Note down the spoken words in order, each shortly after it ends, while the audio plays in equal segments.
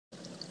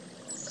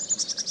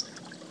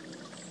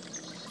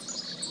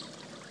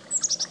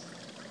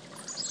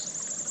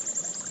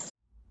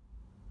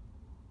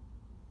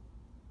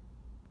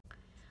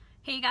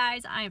Hey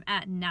guys, I'm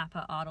at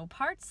Napa Auto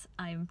Parts.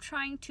 I'm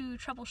trying to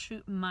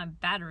troubleshoot my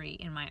battery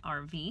in my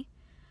RV.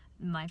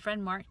 My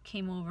friend Mark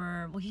came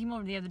over, well, he came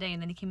over the other day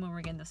and then he came over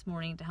again this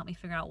morning to help me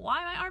figure out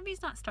why my RV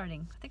is not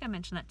starting. I think I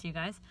mentioned that to you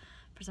guys.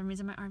 For some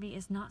reason my RV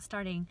is not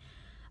starting.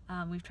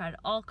 We've tried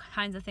all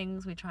kinds of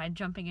things. We tried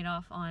jumping it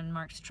off on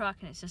Mark's truck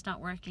and it's just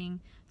not working.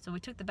 So we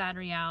took the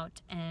battery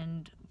out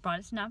and brought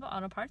it to Napa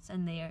Auto Parts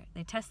and they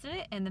tested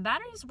it and the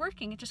battery is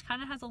working. It just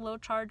kind of has a low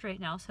charge right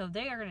now. So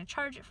they are going to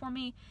charge it for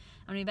me.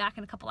 I'm going to be back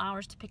in a couple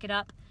hours to pick it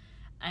up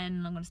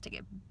and I'm going to stick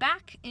it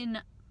back in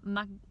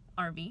my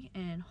RV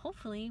and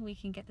hopefully we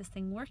can get this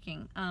thing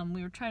working.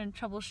 We were trying to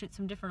troubleshoot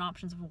some different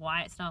options of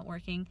why it's not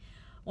working.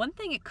 One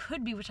thing it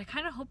could be, which I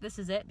kind of hope this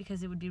is it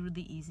because it would be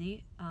really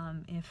easy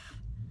if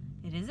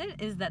it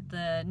isn't, is that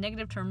the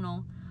negative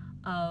terminal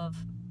of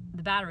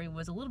the battery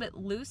was a little bit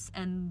loose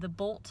and the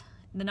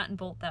nut and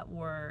bolt that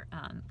were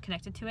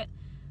connected to it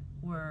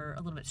were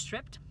a little bit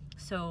stripped.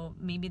 So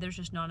maybe there's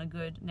just not a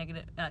good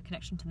negative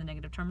connection to the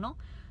negative terminal.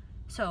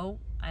 So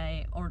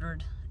I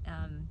ordered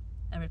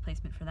a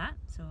replacement for that.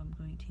 So I'm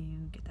going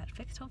to get that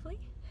fixed hopefully.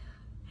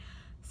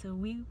 So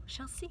we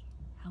shall see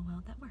how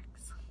well that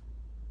works.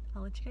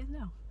 I'll let you guys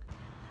know.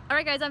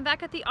 Alright guys, I'm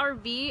back at the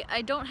RV.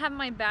 I don't have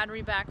my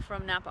battery back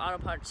from Napa Auto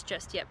Parts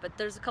just yet, but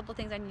there's a couple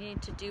things I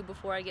need to do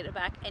before I get it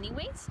back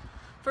anyways.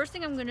 First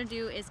thing I'm going to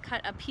do is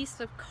cut a piece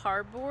of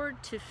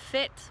cardboard to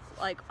fit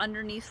like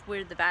underneath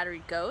where the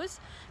battery goes,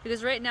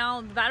 because right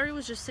now the battery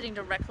was just sitting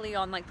directly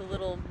on like the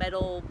little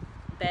metal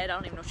bed. I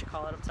don't even know what you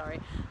call it, I'm sorry,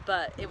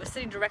 but it was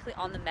sitting directly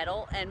on the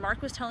metal, and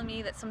Mark was telling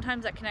me that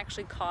sometimes that can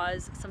actually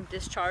cause some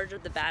discharge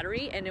of the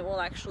battery and it will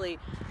actually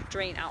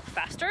drain out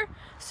faster.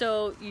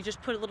 So you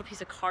just put a little piece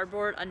of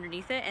cardboard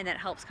underneath it and that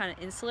helps kind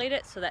of insulate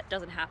it so that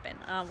doesn't happen.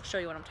 I'll show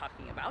you what I'm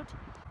talking about.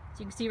 So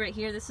you can see right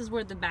here, this is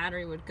where the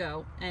battery would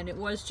go and it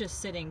was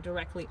just sitting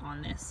directly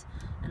on this.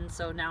 And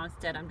so now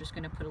instead I'm just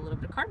going to put a little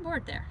bit of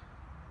cardboard there.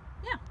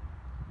 Yeah.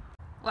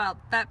 Well,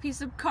 that piece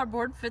of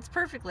cardboard fits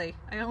perfectly.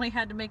 I only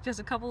had to make just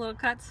a couple little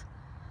cuts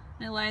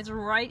and it lies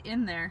right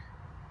in there.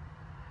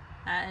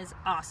 That is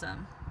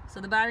awesome. So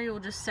the battery will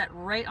just set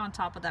right on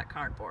top of that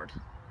cardboard.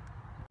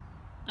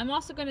 I'm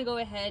also going to go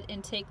ahead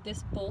and take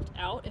this bolt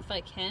out if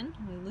I can.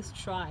 At least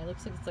try. It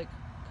looks like it's like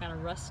kind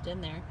of rust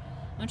in there.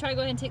 I'm going to try to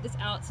go ahead and take this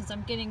out since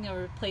I'm getting a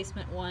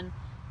replacement one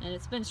and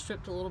it's been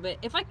stripped a little bit.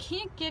 If I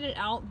can't get it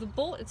out, the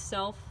bolt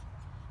itself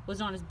was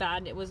not as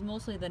bad. It was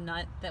mostly the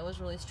nut that was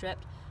really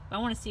stripped. But I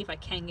want to see if I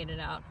can get it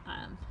out.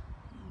 And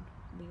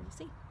we will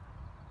see.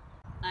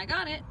 I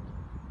got it.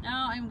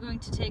 Now I'm going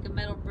to take a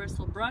metal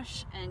bristle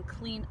brush and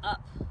clean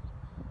up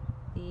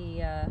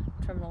the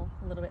terminal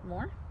a little bit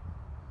more.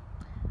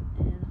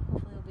 And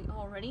hopefully it'll be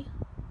all ready.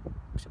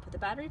 I should put the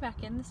battery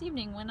back in this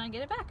evening when I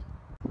get it back.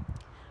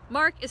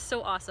 Mark is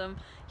so awesome.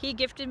 He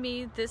gifted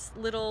me this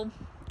little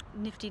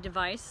nifty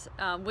device,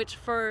 which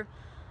for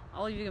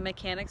all of you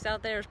mechanics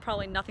out there is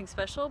probably nothing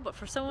special, but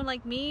for someone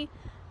like me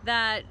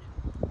that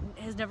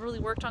has never really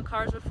worked on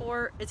cars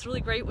before, it's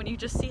really great when you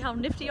just see how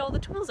nifty all the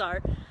tools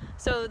are.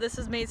 So this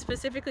is made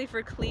specifically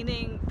for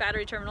cleaning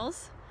battery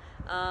terminals.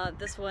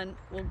 This one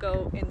will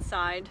go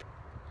inside.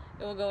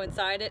 It will go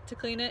inside it to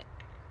clean it,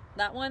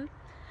 that one.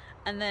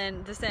 And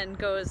then this end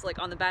goes like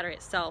on the battery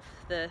itself,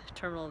 the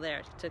terminal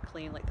there, to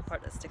clean like the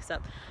part that sticks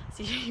up.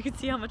 So you can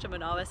see how much of a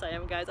novice I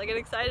am, guys. I get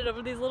excited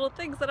over these little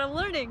things that I'm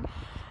learning.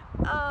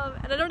 And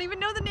I don't even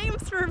know the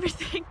names for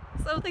everything.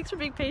 So thanks for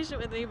being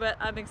patient with me, but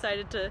I'm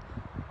excited to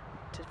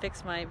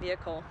fix my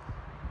vehicle.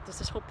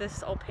 Just hope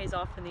this all pays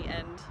off in the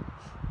end.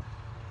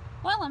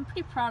 Well, I'm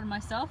pretty proud of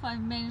myself. I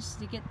managed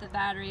to get the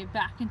battery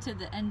back into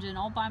the engine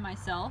all by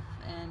myself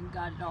and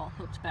got it all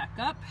hooked back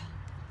up.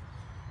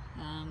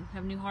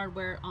 Have new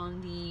hardware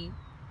on the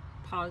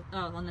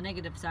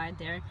negative side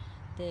there.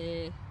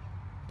 The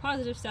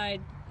positive side,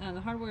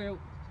 the hardware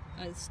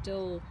is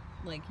still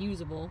like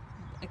usable,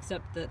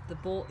 except that the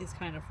bolt is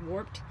kind of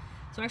warped.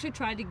 So I actually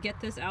tried to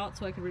get this out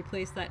so I could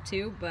replace that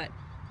too, but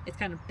it's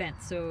kind of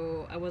bent,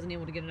 so I wasn't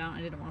able to get it out.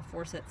 I didn't want to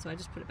force it, so I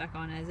just put it back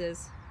on as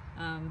is.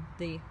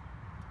 The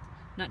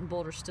nut and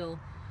bolt are still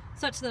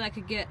such that I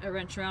could get a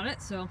wrench around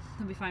it, so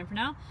it'll be fine for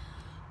now.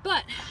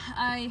 But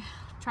I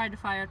tried to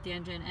fire up the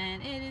engine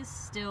and it is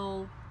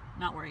still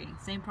not working.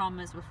 Same problem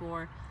as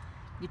before.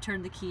 You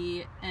turn the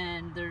key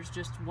and there's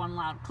just one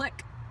loud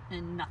click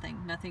and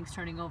nothing's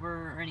turning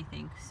over or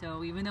anything.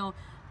 So even though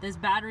this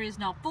battery is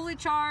now fully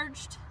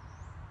charged,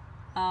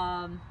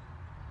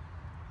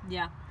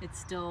 yeah, it's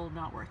still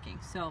not working.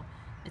 So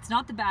it's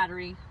not the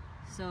battery.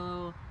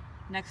 So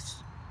next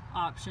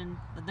option,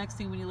 the next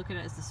thing when you look at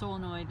it is the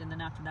solenoid, and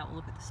then after that we'll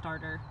look at the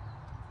starter.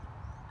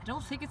 I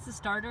don't think it's the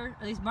starter.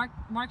 At least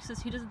Mark says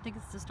he doesn't think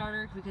it's the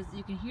starter because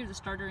you can hear the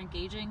starter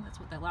engaging. That's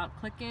what that loud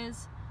click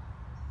is.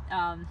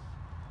 So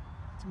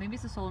maybe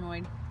it's the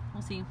solenoid.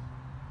 We'll see.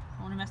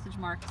 I want to message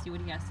Mark to see what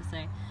he has to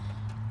say.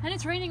 And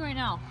it's raining right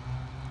now,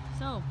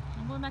 so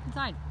I'm going back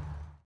inside.